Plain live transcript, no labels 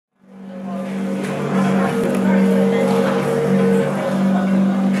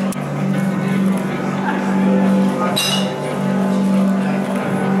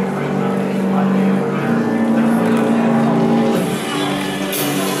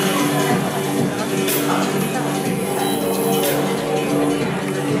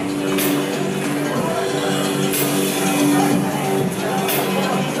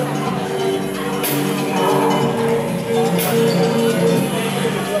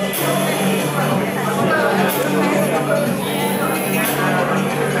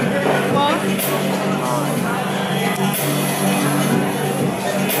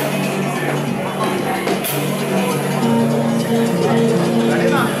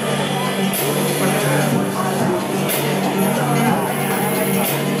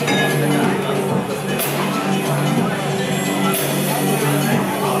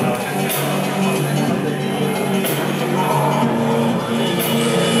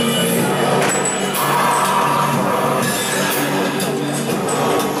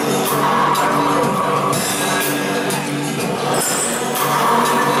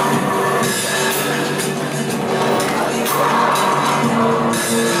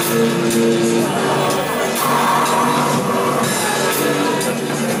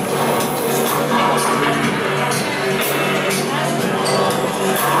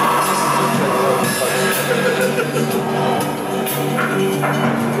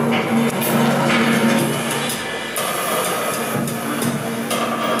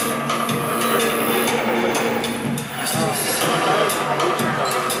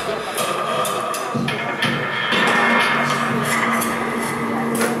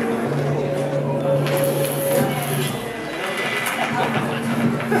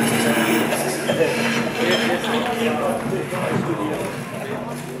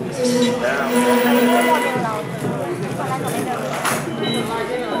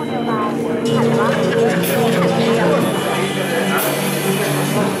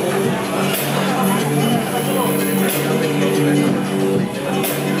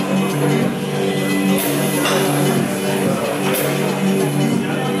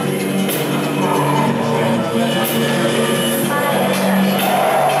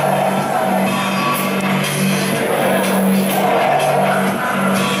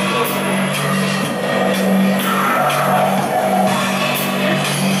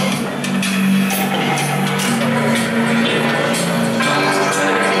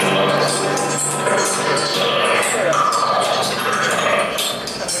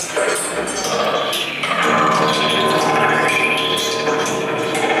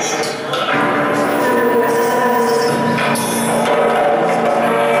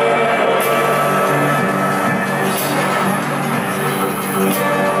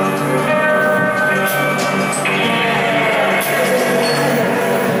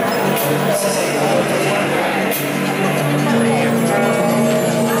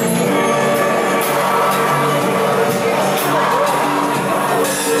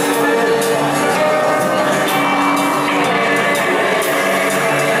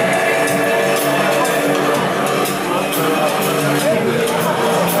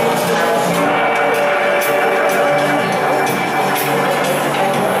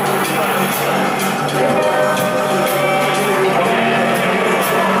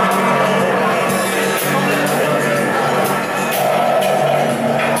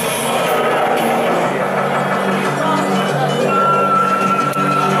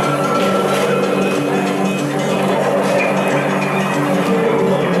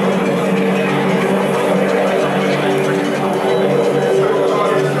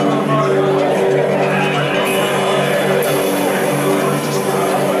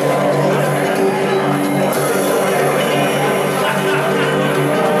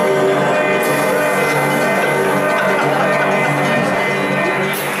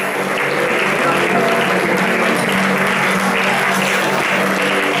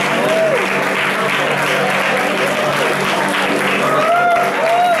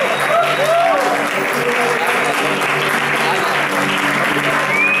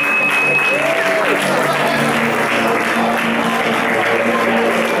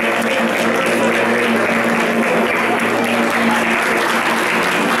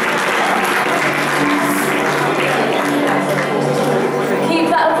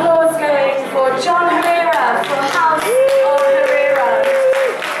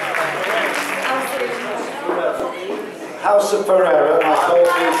House of Herrera, I thought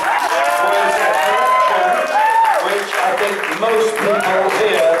was a collection which I think most people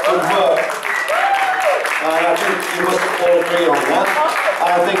here would work. I think you must all agree on that.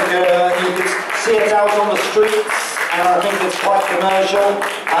 I think you can see it out on the streets, and I think it's quite commercial,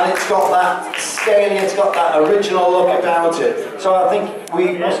 and it's got that scaly, it's got that original look about it. So I think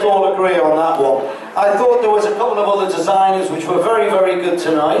we must all agree on that one. I thought there was a couple of other designers which were very, very good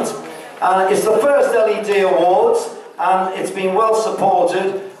tonight. It's the first LED Awards, and it's been well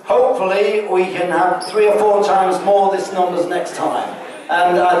supported. Hopefully we can have 3 or 4 times more this numbers next time.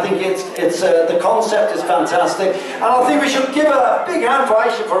 And I think the concept is fantastic. And I think we should give a big hand for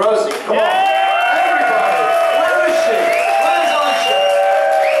Aisha Ferozi. Come on. Everybody. Where is she? Where's Aisha?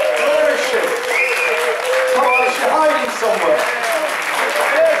 Where is she? Come on, is she hiding somewhere?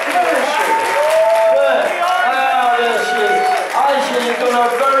 Where is she? Where? Ah, there she is. Aisha, you've done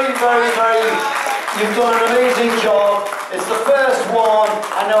a you've done an amazing job. It's the first one.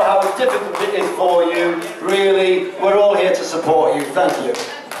 I know how difficult it is for you. Really, we're all here to support you. Thank you.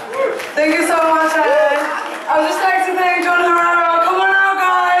 Thank you so much, Ed. I would just like to thank John Herrera. Come on now,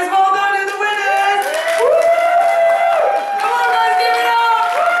 guys. Well done, you're the winners. Woo! Come on, guys, give it up.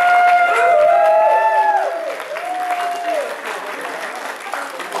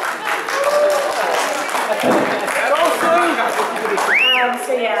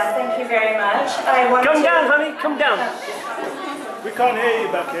 So yeah, thank you very much. Come down, honey, come down. We can't hear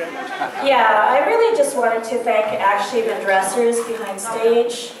you back here. Yeah, I really just wanted to thank actually the dressers behind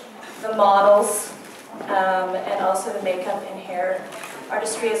stage, the models, and also the makeup and hair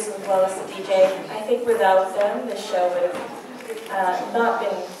artistry as well as the DJ. I think without them, the show would have not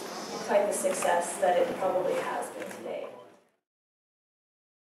been quite the success that it probably has been today.